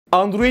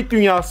Android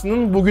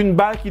dünyasının bugün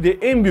belki de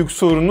en büyük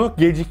sorunu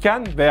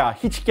geciken veya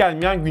hiç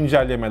gelmeyen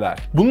güncellemeler.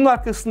 Bunun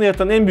arkasında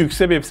yatan en büyük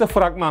sebep ise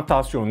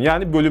fragmentasyon,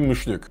 yani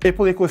bölünmüşlük.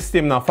 Apple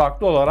ekosisteminden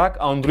farklı olarak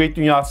Android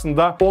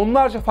dünyasında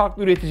onlarca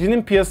farklı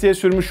üreticinin piyasaya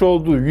sürmüş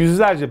olduğu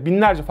yüzlerce,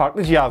 binlerce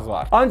farklı cihaz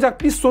var.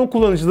 Ancak biz son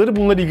kullanıcıları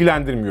bunlar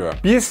ilgilendirmiyor.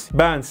 Biz,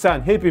 ben,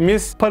 sen,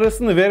 hepimiz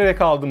parasını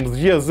vererek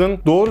aldığımız cihazın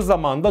doğru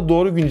zamanda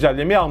doğru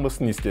güncellemeyi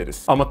almasını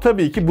isteriz. Ama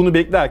tabii ki bunu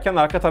beklerken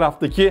arka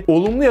taraftaki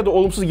olumlu ya da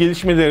olumsuz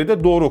gelişmeleri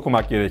de doğru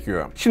okumak gerekiyor.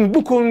 Şimdi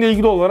bu konuyla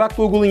ilgili olarak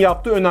Google'ın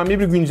yaptığı önemli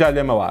bir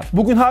güncelleme var.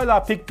 Bugün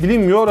hala pek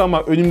bilinmiyor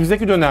ama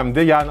önümüzdeki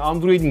dönemde, yani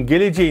Android'in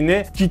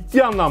geleceğini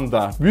ciddi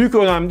anlamda, büyük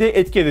önemde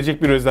etki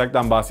edecek bir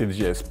özellikten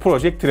bahsedeceğiz.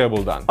 Project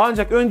Treble'dan.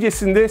 Ancak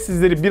öncesinde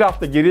sizleri bir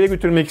hafta geriye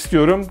götürmek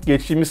istiyorum.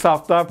 Geçtiğimiz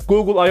hafta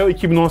Google I.O.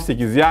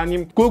 2018,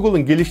 yani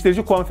Google'ın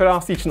geliştirici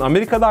konferansı için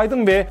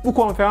Amerika'daydım ve bu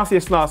konferans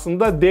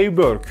esnasında Dave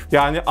Burke,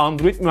 yani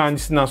Android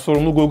mühendisinden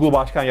sorumlu Google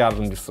Başkan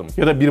Yardımcısım,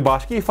 ya da bir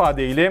başka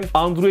ifadeyle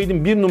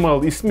Android'in bir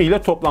numaralı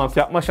ismiyle toplantı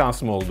yapma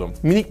şansım oldu.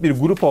 Minik bir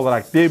grup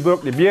olarak Dave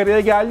Burke'le bir araya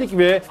geldik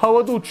ve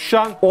havada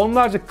uçuşan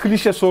onlarca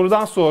klişe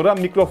sorudan sonra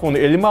mikrofonu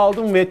elime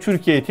aldım ve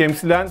Türkiye'yi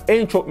temsilen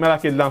en çok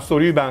merak edilen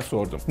soruyu ben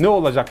sordum. Ne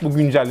olacak bu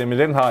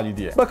güncellemelerin hali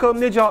diye.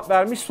 Bakalım ne cevap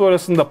vermiş,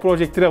 sonrasında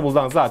Project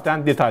Treble'dan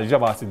zaten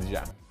detaylıca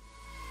bahsedeceğim.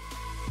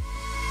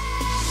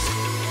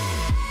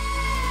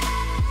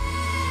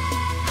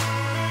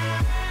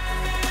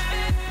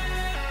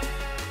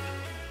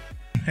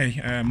 Hey,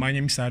 my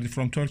name is Serdi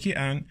from Turkey,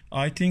 and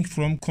I think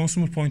from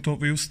consumer point of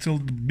view, still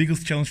the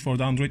biggest challenge for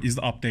the Android is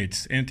the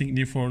updates. Anything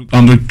new for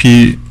Android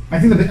P? I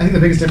think the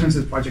biggest difference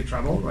is Project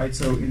Treble, right?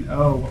 So in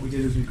O, what we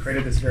did is we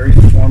created this very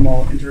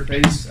formal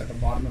interface at the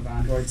bottom of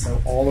Android, so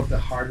all of the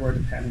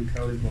hardware-dependent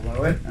code is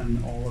below it,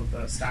 and all of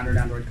the standard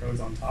Android code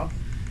is on top.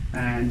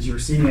 And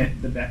you're seeing it,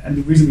 and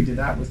the reason we did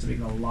that was to make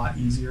it a lot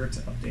easier to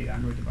update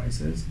Android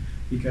devices.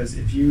 Because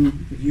if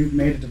you've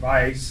made a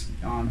device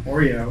on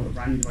Oreo, a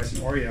brand new device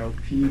in Oreo,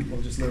 P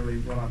will just literally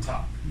run on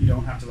top. You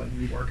don't have to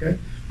rework it.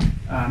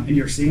 And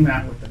you're seeing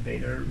that with the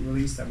beta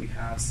release that we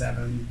have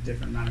 7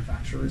 different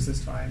manufacturers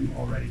this time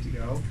all ready to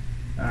go.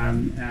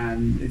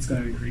 And it's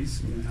going to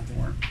increase. We're going to have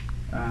more.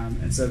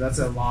 And so that's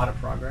a lot of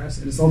progress.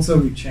 And it's also,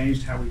 we've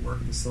changed how we work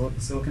with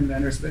the silicon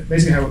vendors.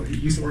 Basically how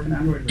it used to work in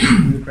Android,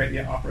 we would create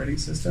the operating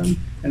system,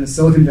 and the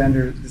silicon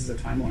vendor, this is a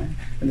timeline,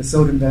 and the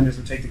silicon vendors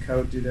would take the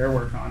code, do their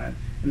work on it,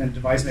 and then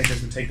device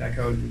makers would take that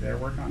code and do their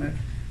work on it.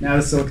 Now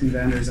the silicon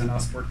vendors and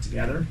us work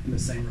together in the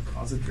same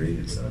repository,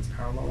 and so it's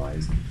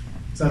parallelized.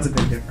 So that's a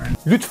big difference.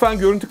 Lütfen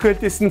görüntü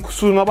kalitesinin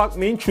kusuruna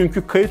bakmayın,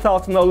 çünkü kayıt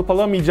altına alıp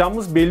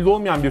alamayacağımız belli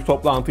olmayan bir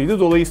toplantıydı.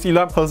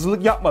 Dolayısıyla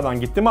hazırlık yapmadan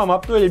gittim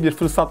ama böyle bir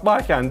fırsat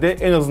varken de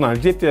en azından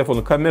cep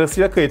telefonu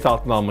kamerasıyla kayıt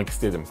altına almak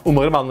istedim.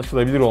 Umarım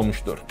anlaşılabilir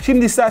olmuştur.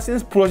 Şimdi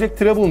isterseniz Project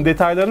Treble'ın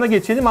detaylarına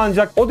geçelim,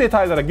 ancak o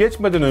detaylara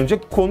geçmeden önce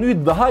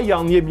konuyu daha iyi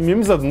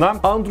anlayabilmemiz adına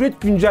Android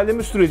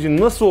güncelleme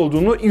sürecinin nasıl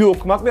olduğunu iyi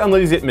okumak ve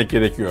analiz etmek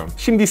gerekiyor.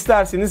 Şimdi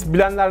isterseniz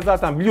bilenler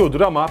zaten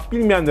biliyordur ama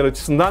bilmeyenler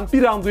açısından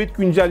bir Android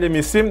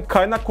güncellemesi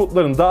kaynak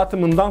kodları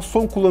dağıtımından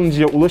son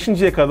kullanıcıya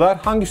ulaşıncaya kadar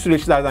hangi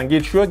süreçlerden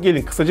geçiyor?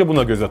 Gelin kısaca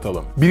buna göz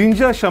atalım.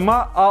 Birinci aşama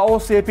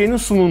AOSP'nin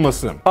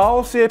sunulması.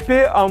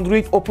 AOSP,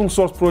 Android Open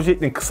Source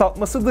Project'in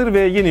kısaltmasıdır ve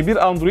yeni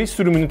bir Android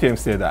sürümünü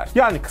temsil eder.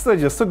 Yani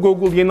kısacası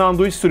Google yeni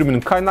Android sürümünün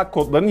kaynak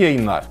kodlarını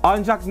yayınlar.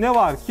 Ancak ne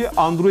var ki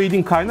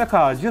Android'in kaynak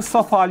ağacı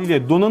saf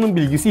haliyle donanım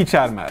bilgisi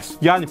içermez.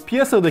 Yani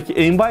piyasadaki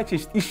envai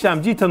çeşit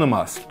işlemciyi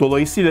tanımaz.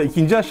 Dolayısıyla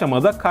ikinci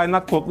aşamada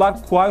kaynak kodlar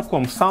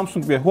Qualcomm,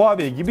 Samsung ve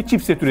Huawei gibi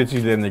chipset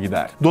üreticilerine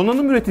gider.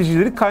 Donanım üreticileri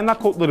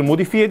kaynak kodları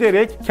modifiye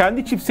ederek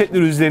kendi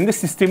chipsetleri üzerinde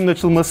sistemin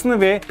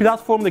açılmasını ve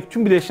platformdaki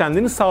tüm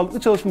bileşenlerin sağlıklı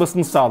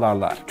çalışmasını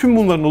sağlarlar. Tüm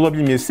bunların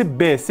olabilmesi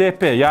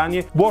BSP,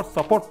 yani Board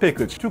Support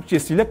Package,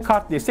 Türkçesiyle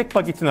kart destek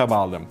paketine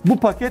bağlı. Bu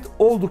paket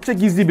oldukça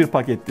gizli bir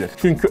pakettir.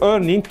 Çünkü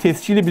örneğin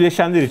tescilli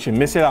bileşenler için,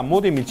 mesela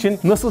modem için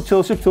nasıl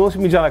çalışıp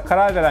çalışmayacağına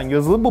karar veren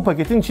yazılım bu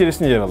paketin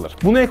içerisinde yer alır.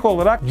 Buna ek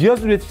olarak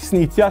cihaz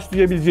üreticisinin ihtiyaç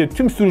duyabileceği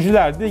tüm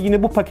sürücüler de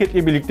yine bu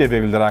paketle birlikte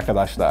verilir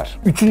arkadaşlar.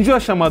 Üçüncü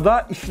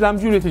aşamada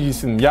işlemci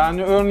üreticisinin,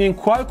 yani örneğin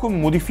Qualcomm'un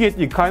modifiye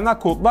ettiği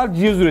kaynak kodlar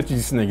cihaz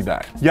üreticisine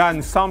gider.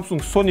 Yani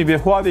Samsung, Sony ve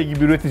Huawei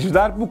gibi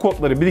üreticiler bu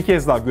kodları bir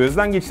kez daha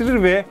gözden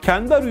geçirir ve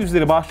kendi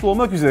arayüzleri başta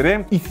olmak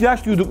üzere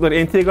ihtiyaç duydukları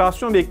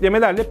entegrasyon ve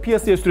eklemelerle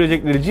piyasaya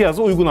sürecekleri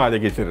cihaza uygun hale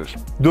getirir.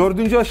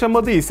 Dördüncü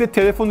aşamada ise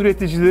telefon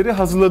üreticileri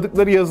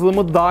hazırladıkları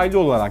yazılımı dahili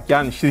olarak,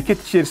 yani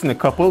şirket içerisinde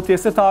kapalı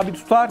teste tabi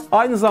tutar,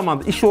 aynı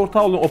zamanda iş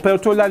ortağı olan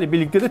operatörlerle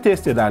birlikte de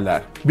test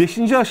ederler.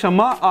 Beşinci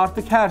aşama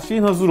artık her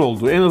şeyin hazır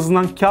olduğu, en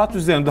azından kağıt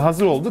üzerinde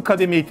hazır olduğu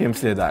kademeyi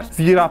temsil eder.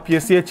 Zira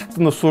piyasaya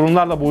çıktığında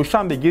sorunlarla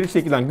boğuşan ve geri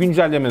çekilen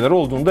güncellemeler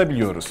olduğunu da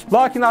biliyoruz.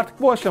 Lakin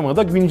artık bu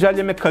aşamada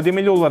güncelleme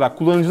kademeli olarak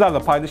kullanıcılarla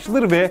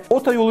paylaşılır ve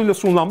OTA yoluyla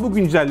sunulan bu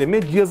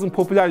güncelleme cihazın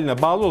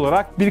popülerliğine bağlı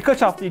olarak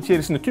birkaç hafta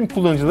içerisinde tüm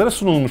kullanıcılara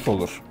sunulmuş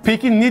olur.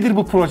 Peki nedir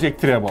bu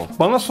Project Treble?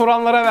 Bana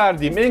soranlara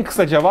verdiğim en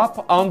kısa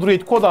cevap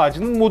Android kod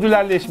ağacının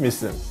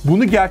modülerleşmesi.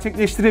 Bunu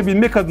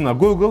gerçekleştirebilmek adına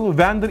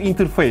Google Vendor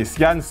Interface,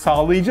 yani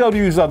sağlayıcı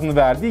arayüzü adını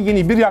verdiği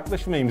yeni bir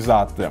yaklaşıma imza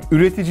attı.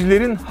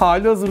 Üreticilerin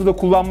halihazırda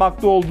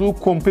kullanmakta olduğu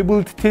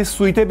Compatibility Test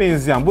Suite'e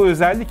benzeyen bu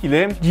özellik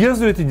ile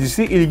cihaz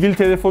üreticisi ilgili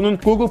telefonun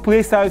Google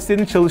Play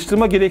servislerini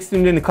çalıştırma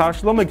gereksinimlerini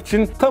karşılamak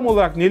için tam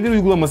olarak neler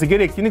uygulaması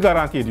gerektiğini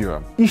garanti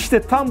ediyor.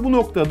 İşte tam bu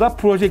noktada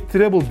Project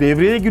Treble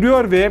devreye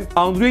giriyor ve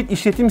Android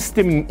işletim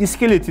sisteminin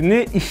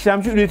iskeletini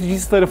işlemci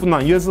üreticisi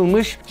tarafından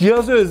yazılmış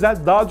cihaza özel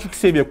daha düşük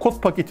seviye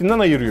kod paketinden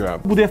ayırıyor.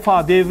 Bu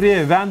defa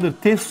devreye Vendor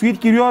Test Suite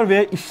giriyor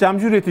ve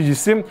işlemci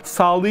üreticisi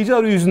sağlayıcı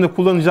arayüzünde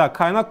kullanacağı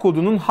kaynak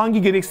kodunun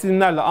hangi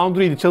gereksinimlerle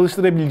Android'i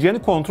çalıştırabileceğini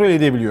kontrol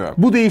edebiliyor.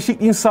 Bu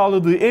değişikliğin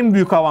sağladığı en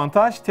büyük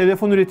avantaj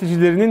telefon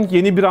üreticilerinin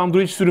yeni bir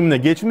Android sürümüne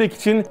geçmek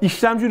için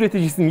işlemci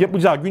üreticisinin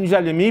yapacağı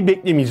güncellemeyi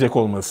beklemeyecek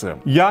olması.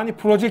 Yani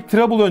Project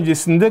Treble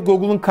öncesinde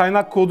Google'un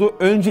kaynak kodu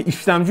önce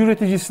işlemci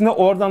üreticisine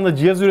oradan da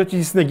cihaz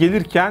üreticisine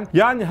gelirken,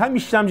 yani hem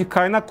işlemci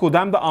kaynak kodu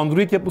hem de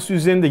Android yapısı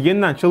üzerinde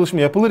yeniden çalışma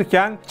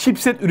yapılırken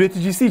chipset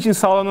üreticisi için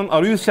sağlanan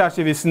arayüz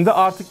çerçevesinde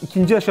artık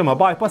ikinci aşama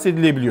bypass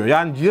edilebiliyor.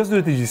 Yani cihaz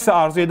üreticisi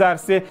arzu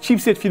ederse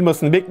chipset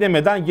firmasını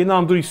beklemeden yeni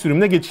Android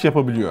sürümüne geçiş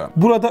yapabiliyor.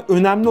 Burada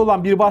önemli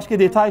olan bir başka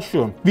detay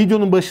şu.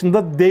 Videonun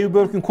başında Dave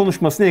Burke'ün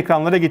konuşmasını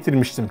ekranlara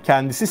getirmiştim.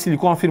 Kendisi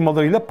silikon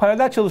firmalarıyla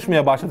paralel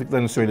çalışmaya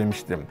başladıklarını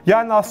söylemiştim.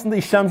 Yani aslında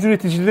işlemci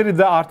üreticileri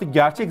de artık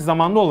gerçek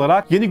zamanlı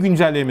olarak yeni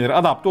güncellemelere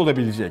adapte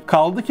olabilecek.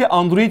 Kaldı ki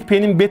Android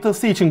P'nin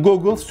betası için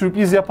Google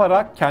sürpriz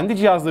yaparak kendi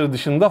cihazları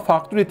dışında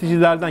farklı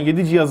üreticilerden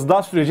 7 cihazı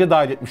daha sürece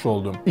dahil etmiş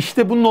oldu.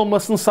 İşte bunun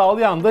olmasını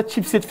sağlayan da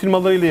chipset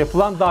firmalarıyla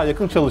yapılan daha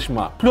yakın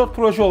çalışma. Pilot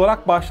proje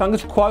olarak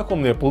başlangıç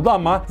Qualcomm'la yapıldı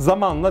ama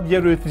zamanla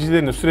diğer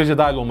üreticilerin de sürece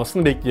dahil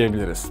olmasını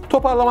bekleyebiliriz.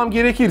 Toparlamam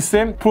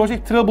gerekirse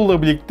Project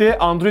Treble'la birlikte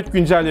Android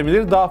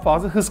güncellemeleri daha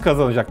fazla hız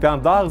kazanacak.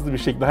 Yani daha hızlı bir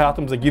şekilde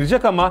hayatımıza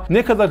girecek ama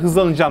ne kadar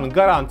hızlanacağının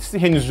garantisi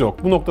henüz yok.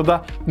 Bu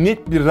noktada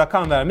net bir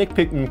rakam vermek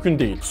pek mümkün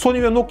değil.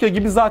 Sony ve Nokia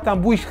gibi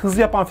zaten bu iş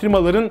hızlı yapan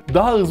firmaların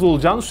daha hızlı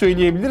olacağını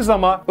söyleyebiliriz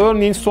ama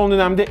örneğin son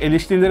dönemde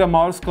eleştirilere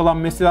maruz kalan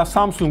mesela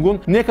Samsung'un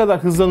ne kadar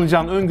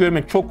hızlanacağını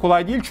öngörmek çok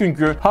kolay değil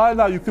çünkü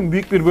hala yükün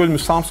büyük bir bölümü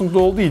Samsung'da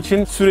olduğu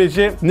için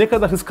sürece ne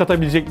kadar hız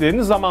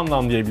katabileceklerini zamanla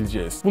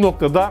anlayabileceğiz. Bu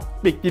noktada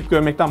bekleyip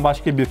görmekten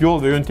başka bir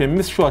yol ve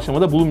yöntemimiz şu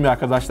aşamada bulunmuyor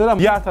arkadaşlar ama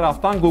diğer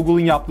taraftan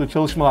Google'ın yaptığı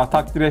çalışmalar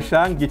takdire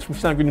şayan.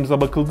 Geçmişten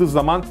günümüze bakıldığı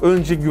zaman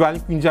önce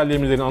güvenlik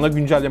güncellemelerini ana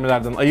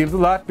güncellemelerden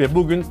ayırdılar ve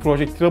bugün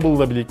Project Treble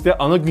ile birlikte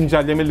ana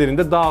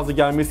güncellemelerinde daha hızlı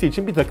gelmesi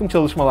için bir takım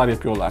çalışmalar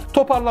yapıyorlar.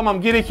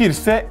 Toparlamam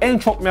gerekirse en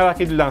çok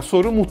merak edilen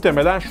soru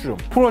muhtemelen şu.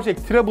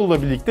 Project Treble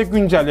ile birlikte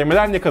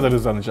güncellemeler ne kadar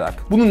hızlanacak?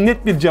 Bunun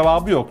net bir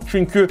cevabı yok.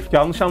 Çünkü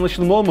yanlış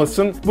anlaşılma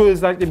olmasın, bu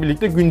özellikle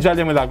birlikte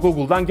güncellemeler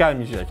Google'dan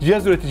gelmeyecek.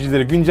 Cihaz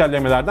üreticileri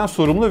güncellemelerden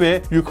sorumlu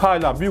ve yük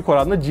hala büyük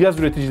oranda cihaz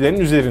üreticilerinin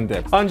üzerinde.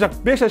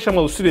 Ancak 5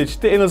 aşamalı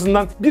süreçte en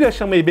azından bir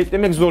aşamayı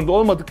beklemek zorunda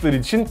olmadıkları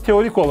için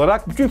teorik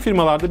olarak bütün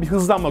firmalarda bir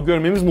hızlanma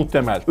görmemiz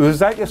muhtemel.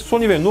 Özellikle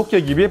Sony ve Nokia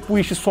gibi bu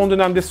işi son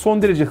dönemde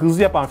son derece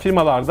hızlı yapan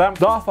firmalarda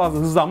daha fazla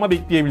hızlanma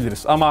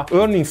bekleyebiliriz. Ama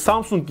örneğin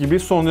Samsung gibi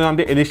son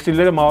dönemde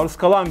eleştirilere maruz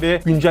kalan ve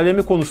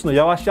güncelleme konusunda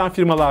yavaşlayan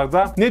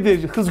firmalarda ne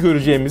derece hız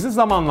göreceğimizi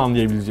zamanla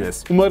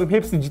anlayabileceğiz. Umarım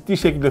hepsi ciddi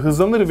şekilde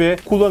hızlanır ve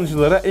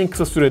kullanıcılara en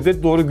kısa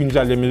sürede doğru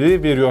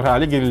güncellemeleri veriyor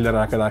hale gelirler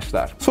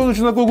arkadaşlar.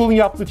 Sonucunda Google'un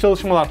yaptığı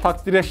çalışmalar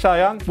takdire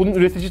şayan, bunun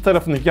üretici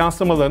tarafındaki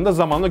yansımalarını da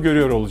zamanla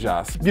görüyor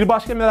olacağız. Bir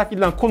başka merak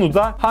edilen konu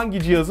da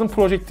hangi cihazın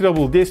Project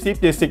Treble'ı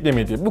destekleyip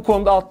desteklemediği. Bu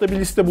konuda altta bir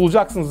liste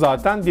bulacaksınız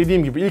zaten.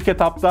 Dediğim gibi ilk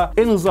etapta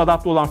en hızlı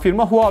adapte olan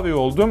firma Huawei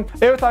oldu.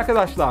 Evet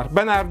arkadaşlar,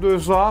 ben Erdo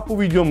Özağ.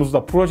 Bu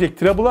videomuzda Project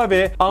Treble'a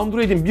ve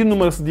Android'in bir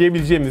numarası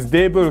diyebileceğimiz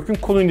Dave Burke'ün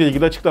konuyla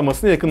ilgili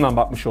açıklamasına yakından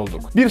bakmış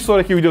olduk. Bir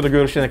sonraki videoda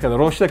görüşene kadar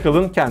hoşça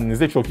kalın.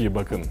 Kendinize çok iyi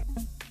bakın.